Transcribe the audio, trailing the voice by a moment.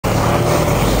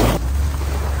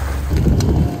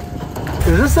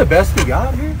this the best we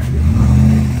got here?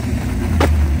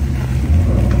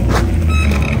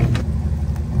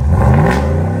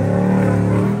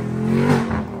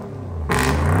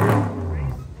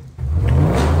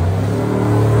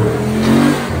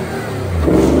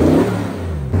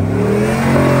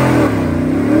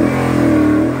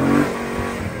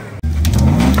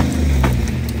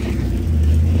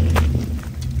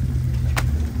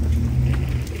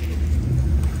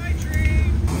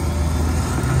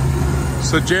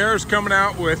 So JR's coming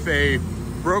out with a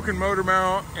broken motor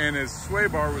mount, and his sway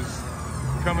bar was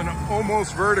coming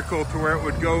almost vertical to where it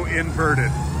would go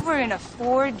inverted. We're in a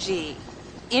 4G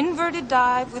inverted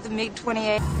dive with a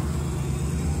MiG-28.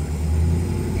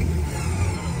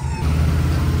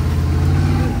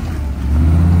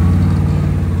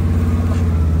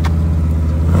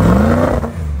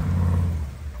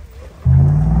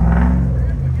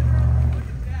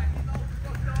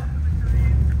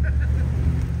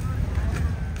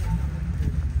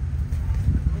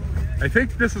 I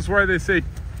think this is why they say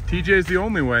TJ's the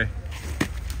only way.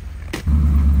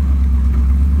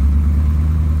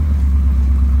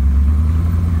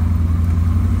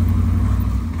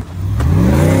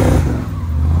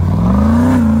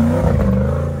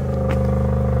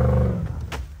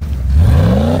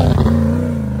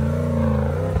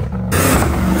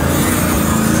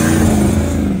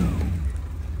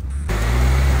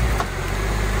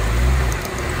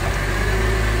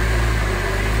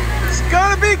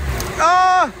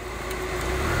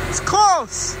 It's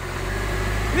close.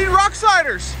 We need rock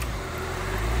sliders.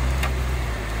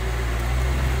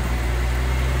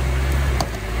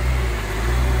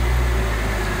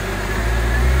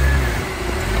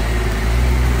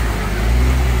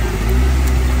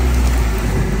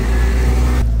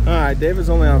 All right, David's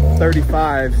only on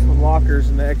 35 lockers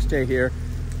in the XJ here,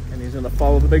 and he's gonna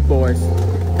follow the big boys.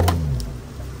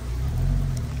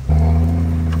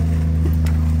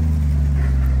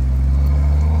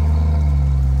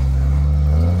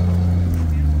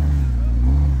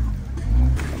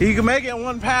 You can make it in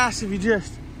one pass if you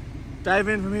just dive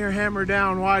in from here, hammer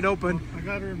down, wide open. I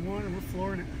got her in one and we're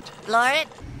flooring it. Floor it.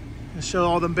 Let's show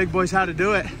all them big boys how to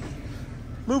do it.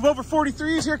 Move over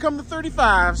 43s, here come the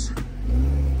 35s.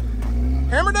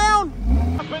 Hammer down.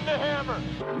 Up in the hammer.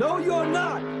 No, you're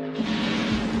not.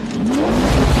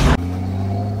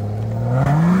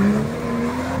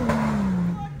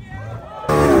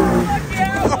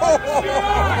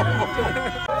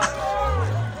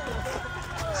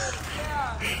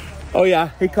 Oh yeah,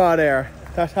 he caught air.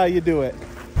 That's how you do it.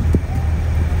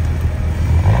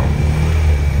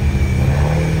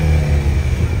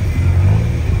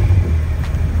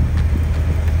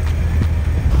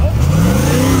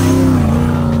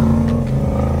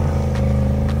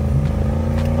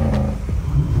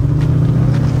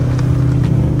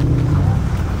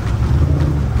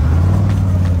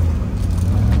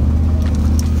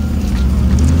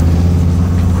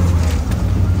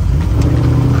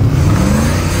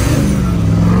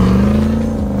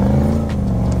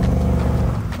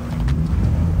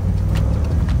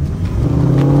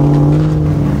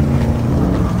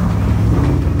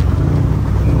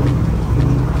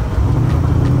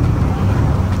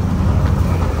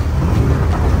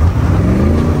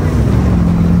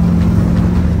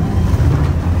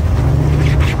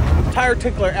 Tire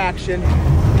tickler action.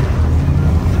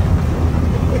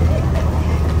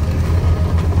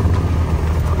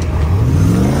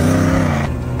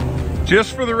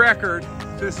 Just for the record,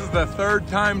 this is the third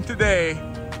time today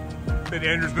that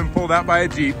Andrew's been pulled out by a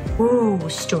Jeep. Ooh,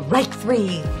 strike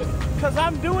three. Because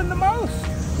I'm doing the most.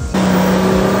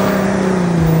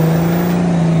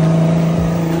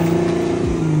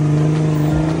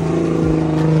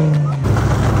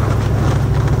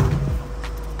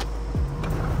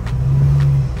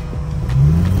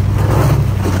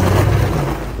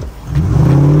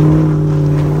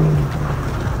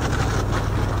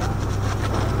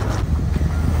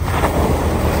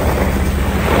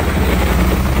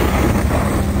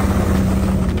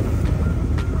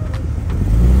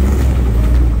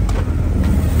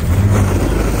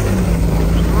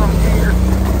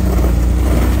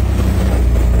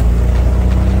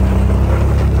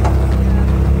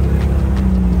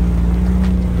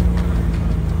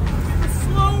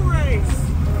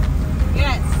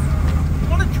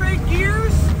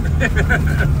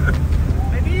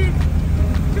 I need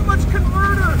too much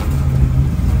converter.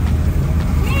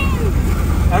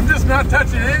 I'm just not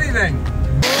touching anything.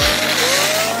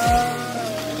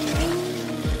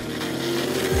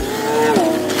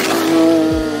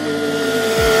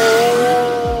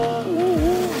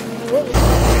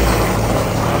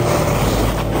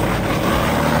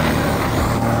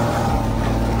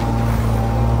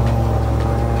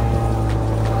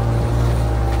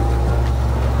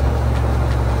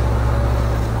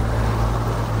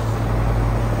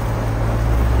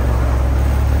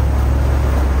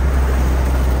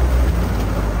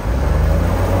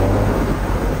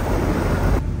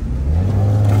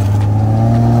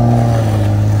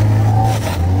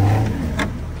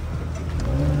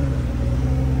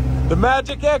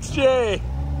 Magic XJ.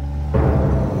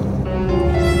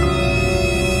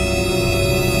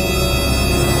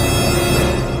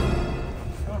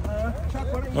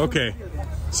 Okay,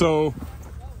 so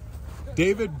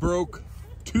David broke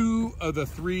 2 of the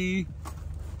 3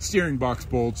 steering box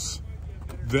bolts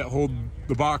that hold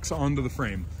the box onto the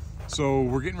frame. So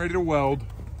we're getting ready to weld.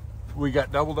 We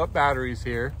got doubled up batteries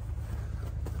here.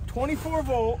 24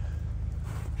 volt.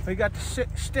 We got the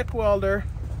stick welder.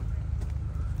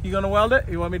 You gonna weld it?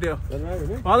 You want me to?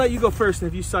 I'll let you go first, and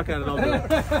if you suck at it, I'll do it.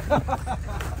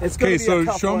 It's gonna Okay, be so a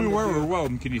tough show me one to where do. we're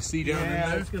welding. Can you see down in Yeah,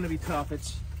 there? it's gonna be tough.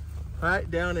 It's right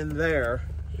down in there.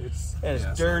 It's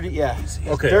Dirty. Yeah. It's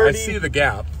okay, dirty. I see the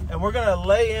gap. And we're gonna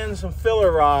lay in some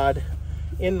filler rod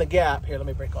in the gap. Here, let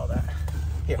me break all that.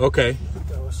 Here. Okay.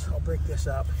 Those. I'll break this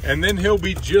up. And then he'll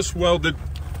be just welded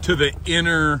to the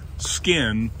inner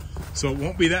skin, so it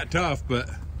won't be that tough, but...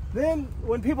 Then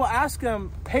when people ask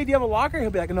him, hey, do you have a locker? He'll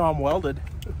be like, no, I'm welded.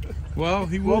 Well,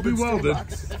 he will be welded.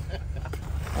 box.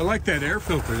 I like that air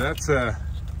filter. That's a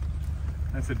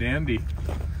dandy.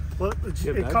 Well,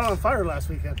 it caught on fire last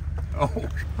weekend. Oh.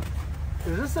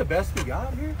 Is this the best we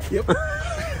got here? Yep.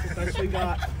 The best we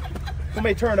got. We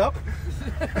may turn up.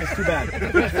 It's too bad.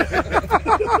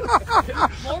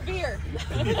 More beer.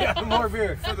 Yeah, more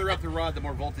beer. The further up the rod, the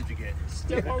more voltage you get.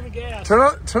 Step on the gas. Turn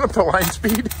up the line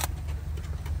speed.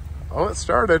 Oh, it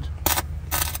started.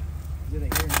 Yeah.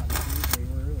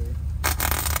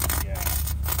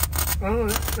 Oh,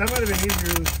 that might have been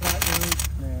easier than flat down.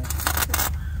 Yeah.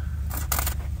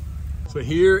 So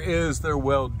here is their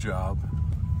weld job.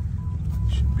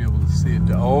 You should be able to see it.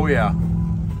 Oh yeah.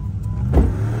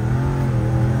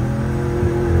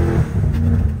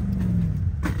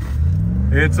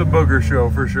 It's a booger show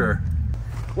for sure.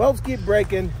 Welds keep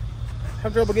breaking.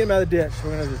 Have trouble getting them out of the ditch.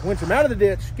 We're gonna just winch them out of the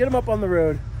ditch, get them up on the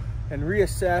road, and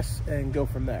reassess and go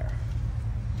from there.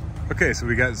 Okay, so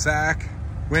we got Zach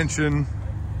winching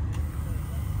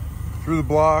through the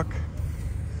block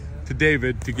to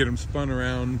David to get him spun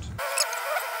around.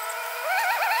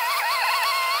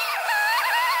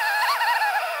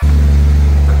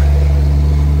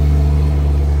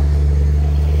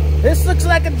 This looks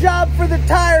like a job for the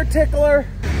tire tickler.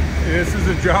 This is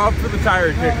a job for the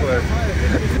tire tickler.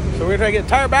 So we're gonna try to get the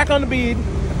tire back on the bead.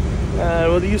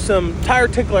 We'll use some tire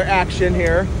tickler action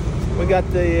here. We got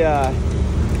the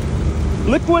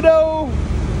Liquido,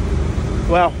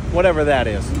 well, whatever that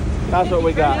is. That's what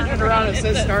we got. Turn around, it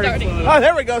says starting fluid. Oh,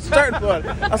 there we go, starting fluid.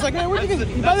 I was like, hey, where'd you get this?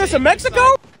 You buy this in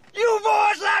Mexico? You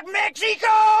boys like Mexico?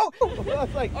 I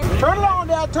was like, turn it on,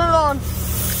 Dad, turn it on.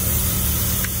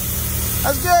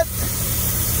 That's good.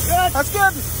 Good. That's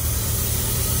good.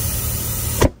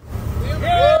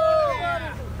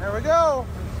 Yeah. There we go.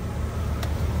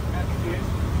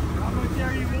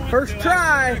 First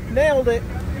try, nailed it.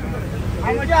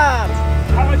 Good job.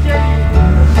 How much air do you